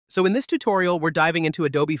So in this tutorial, we're diving into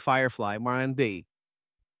Adobe Firefly, B,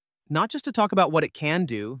 not just to talk about what it can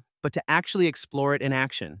do, but to actually explore it in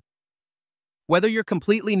action. Whether you're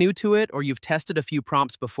completely new to it or you've tested a few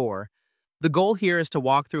prompts before, the goal here is to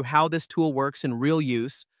walk through how this tool works in real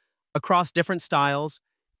use, across different styles,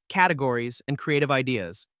 categories, and creative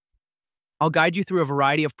ideas. I'll guide you through a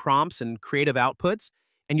variety of prompts and creative outputs,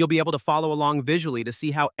 and you'll be able to follow along visually to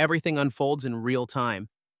see how everything unfolds in real time.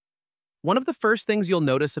 One of the first things you'll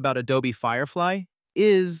notice about Adobe Firefly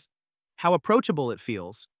is how approachable it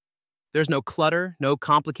feels. There's no clutter, no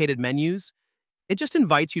complicated menus. It just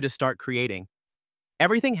invites you to start creating.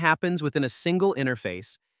 Everything happens within a single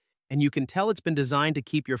interface, and you can tell it's been designed to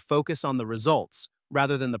keep your focus on the results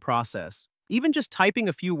rather than the process. Even just typing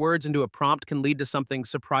a few words into a prompt can lead to something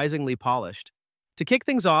surprisingly polished. To kick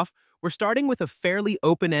things off, we're starting with a fairly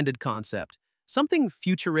open-ended concept, something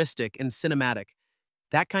futuristic and cinematic.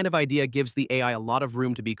 That kind of idea gives the AI a lot of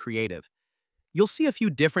room to be creative. You'll see a few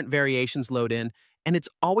different variations load in, and it's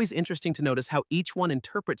always interesting to notice how each one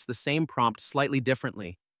interprets the same prompt slightly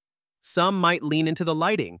differently. Some might lean into the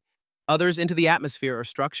lighting, others into the atmosphere or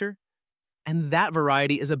structure, and that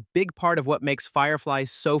variety is a big part of what makes Firefly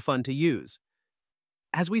so fun to use.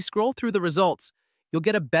 As we scroll through the results, you'll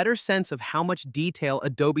get a better sense of how much detail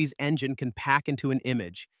Adobe's engine can pack into an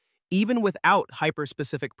image, even without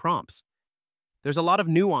hyper-specific prompts. There's a lot of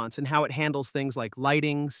nuance in how it handles things like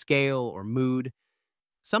lighting, scale, or mood.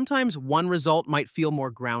 Sometimes one result might feel more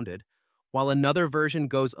grounded, while another version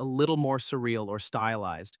goes a little more surreal or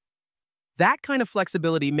stylized. That kind of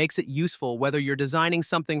flexibility makes it useful whether you're designing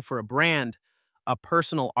something for a brand, a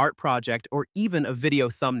personal art project, or even a video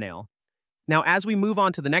thumbnail. Now, as we move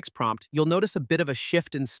on to the next prompt, you'll notice a bit of a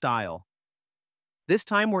shift in style. This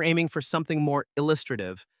time we're aiming for something more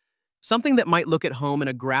illustrative, something that might look at home in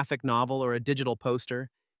a graphic novel or a digital poster.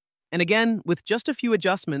 And again, with just a few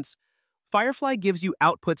adjustments, Firefly gives you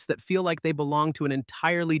outputs that feel like they belong to an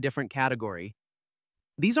entirely different category.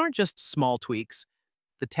 These aren't just small tweaks.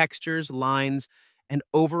 The textures, lines, and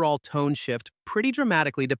overall tone shift pretty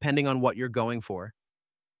dramatically depending on what you're going for.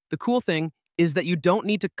 The cool thing is that you don't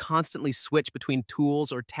need to constantly switch between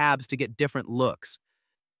tools or tabs to get different looks.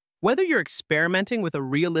 Whether you're experimenting with a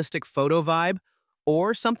realistic photo vibe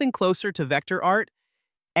or something closer to vector art,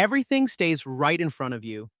 everything stays right in front of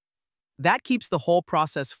you. That keeps the whole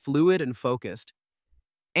process fluid and focused.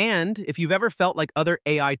 And if you've ever felt like other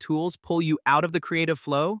AI tools pull you out of the creative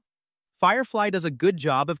flow, Firefly does a good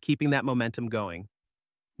job of keeping that momentum going.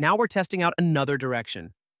 Now we're testing out another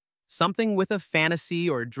direction, something with a fantasy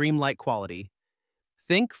or dreamlike quality.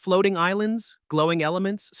 Think floating islands, glowing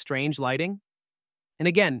elements, strange lighting. And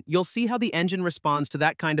again, you'll see how the engine responds to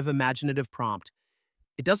that kind of imaginative prompt.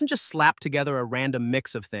 It doesn't just slap together a random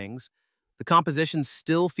mix of things. The compositions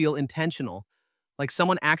still feel intentional, like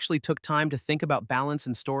someone actually took time to think about balance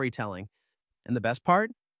and storytelling. And the best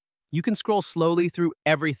part? You can scroll slowly through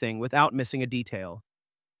everything without missing a detail.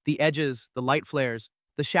 The edges, the light flares,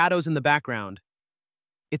 the shadows in the background.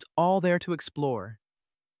 It's all there to explore.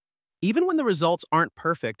 Even when the results aren't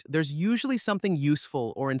perfect, there's usually something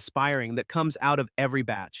useful or inspiring that comes out of every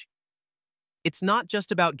batch. It's not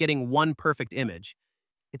just about getting one perfect image.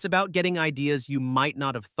 It's about getting ideas you might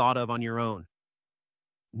not have thought of on your own.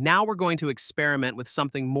 Now we're going to experiment with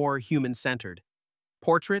something more human-centered.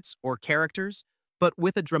 Portraits or characters, but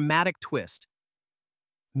with a dramatic twist.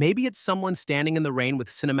 Maybe it's someone standing in the rain with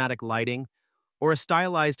cinematic lighting, or a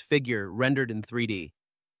stylized figure rendered in 3D.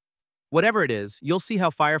 Whatever it is, you'll see how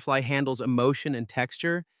Firefly handles emotion and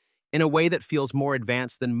texture in a way that feels more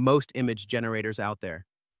advanced than most image generators out there.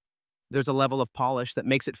 There's a level of polish that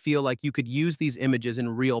makes it feel like you could use these images in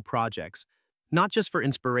real projects, not just for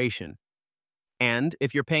inspiration. And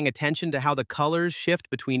if you're paying attention to how the colors shift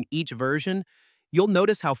between each version, you'll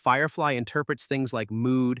notice how Firefly interprets things like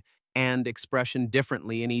mood and expression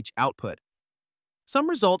differently in each output. Some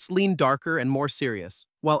results lean darker and more serious,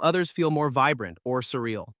 while others feel more vibrant or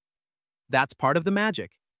surreal. That's part of the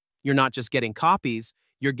magic. You're not just getting copies,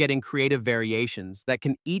 you're getting creative variations that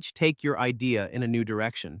can each take your idea in a new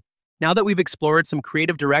direction. Now that we've explored some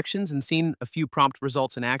creative directions and seen a few prompt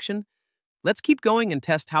results in action, let's keep going and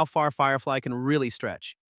test how far Firefly can really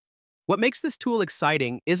stretch. What makes this tool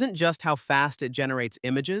exciting isn't just how fast it generates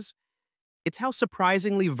images, it's how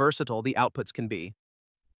surprisingly versatile the outputs can be.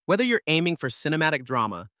 Whether you're aiming for cinematic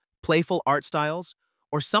drama, playful art styles,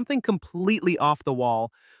 or something completely off the wall,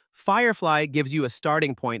 Firefly gives you a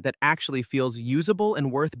starting point that actually feels usable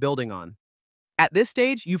and worth building on. At this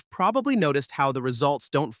stage, you've probably noticed how the results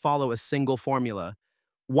don't follow a single formula.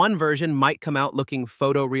 One version might come out looking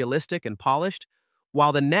photorealistic and polished,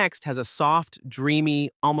 while the next has a soft, dreamy,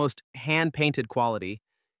 almost hand-painted quality.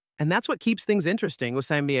 And that's what keeps things interesting with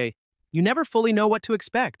Sambier. You never fully know what to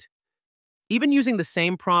expect. Even using the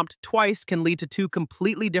same prompt twice can lead to two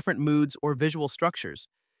completely different moods or visual structures.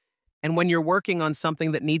 And when you're working on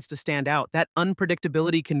something that needs to stand out, that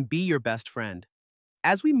unpredictability can be your best friend.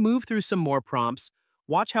 As we move through some more prompts,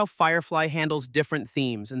 watch how Firefly handles different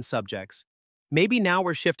themes and subjects. Maybe now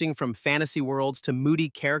we're shifting from fantasy worlds to moody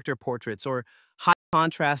character portraits or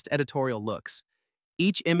high-contrast editorial looks.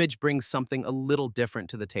 Each image brings something a little different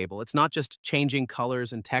to the table. It's not just changing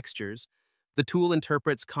colors and textures. The tool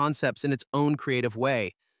interprets concepts in its own creative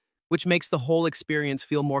way, which makes the whole experience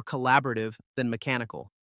feel more collaborative than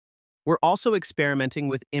mechanical. We're also experimenting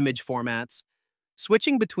with image formats,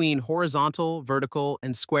 switching between horizontal, vertical,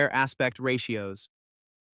 and square aspect ratios.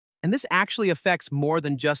 And this actually affects more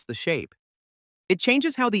than just the shape. It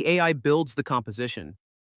changes how the AI builds the composition.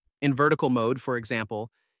 In vertical mode, for example,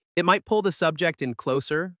 it might pull the subject in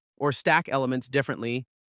closer or stack elements differently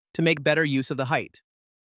to make better use of the height.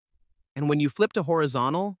 And when you flip to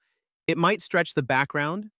horizontal, it might stretch the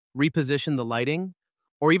background, reposition the lighting,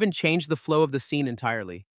 or even change the flow of the scene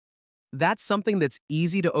entirely. That's something that's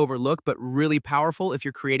easy to overlook but really powerful if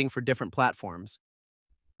you're creating for different platforms.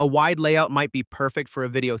 A wide layout might be perfect for a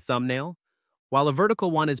video thumbnail, while a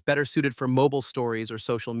vertical one is better suited for mobile stories or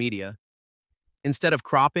social media. Instead of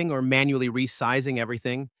cropping or manually resizing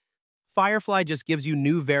everything, Firefly just gives you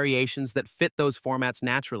new variations that fit those formats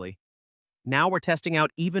naturally. Now we're testing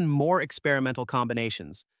out even more experimental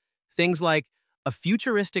combinations. Things like a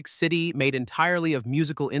futuristic city made entirely of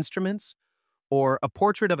musical instruments, or a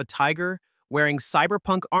portrait of a tiger wearing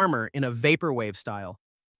cyberpunk armor in a vaporwave style.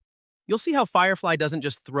 You'll see how Firefly doesn't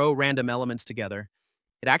just throw random elements together.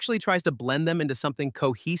 It actually tries to blend them into something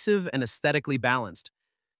cohesive and aesthetically balanced.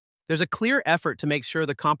 There's a clear effort to make sure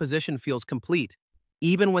the composition feels complete,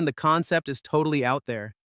 even when the concept is totally out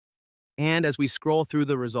there. And as we scroll through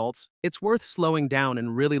the results, it's worth slowing down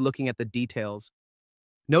and really looking at the details.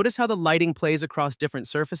 Notice how the lighting plays across different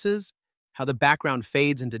surfaces, how the background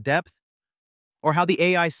fades into depth, or how the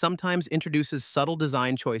AI sometimes introduces subtle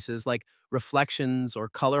design choices like reflections or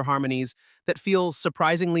color harmonies that feel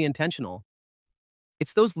surprisingly intentional.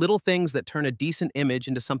 It's those little things that turn a decent image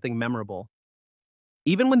into something memorable.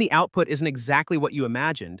 Even when the output isn't exactly what you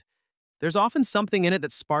imagined, there's often something in it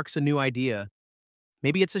that sparks a new idea.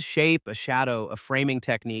 Maybe it's a shape, a shadow, a framing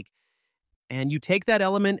technique, and you take that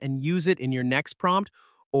element and use it in your next prompt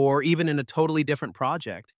or even in a totally different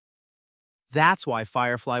project. That's why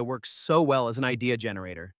Firefly works so well as an idea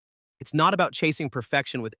generator. It's not about chasing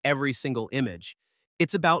perfection with every single image.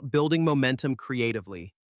 It's about building momentum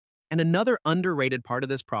creatively. And another underrated part of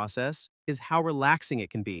this process is how relaxing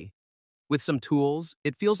it can be. With some tools,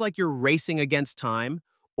 it feels like you're racing against time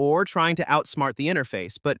or trying to outsmart the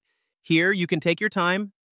interface, but here you can take your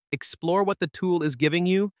time, explore what the tool is giving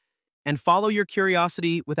you, and follow your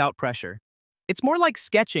curiosity without pressure. It's more like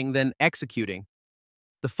sketching than executing,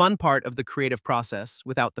 the fun part of the creative process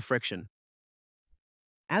without the friction.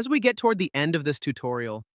 As we get toward the end of this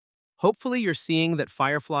tutorial, hopefully you're seeing that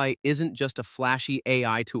Firefly isn't just a flashy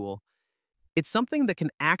AI tool. It's something that can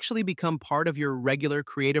actually become part of your regular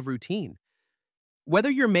creative routine.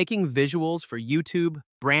 Whether you're making visuals for YouTube,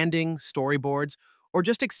 branding, storyboards, or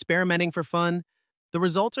just experimenting for fun, the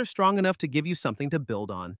results are strong enough to give you something to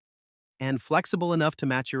build on, and flexible enough to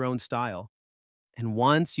match your own style. And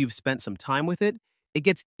once you've spent some time with it, it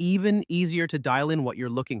gets even easier to dial in what you're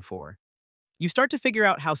looking for. You start to figure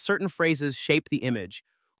out how certain phrases shape the image,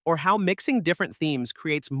 or how mixing different themes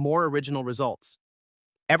creates more original results.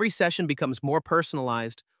 Every session becomes more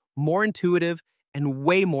personalized, more intuitive, and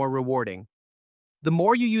way more rewarding. The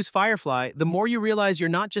more you use Firefly, the more you realize you're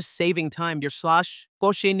not just saving time, you're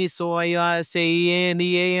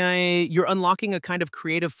unlocking a kind of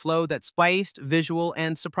creative flow that's spiced, visual,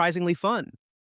 and surprisingly fun.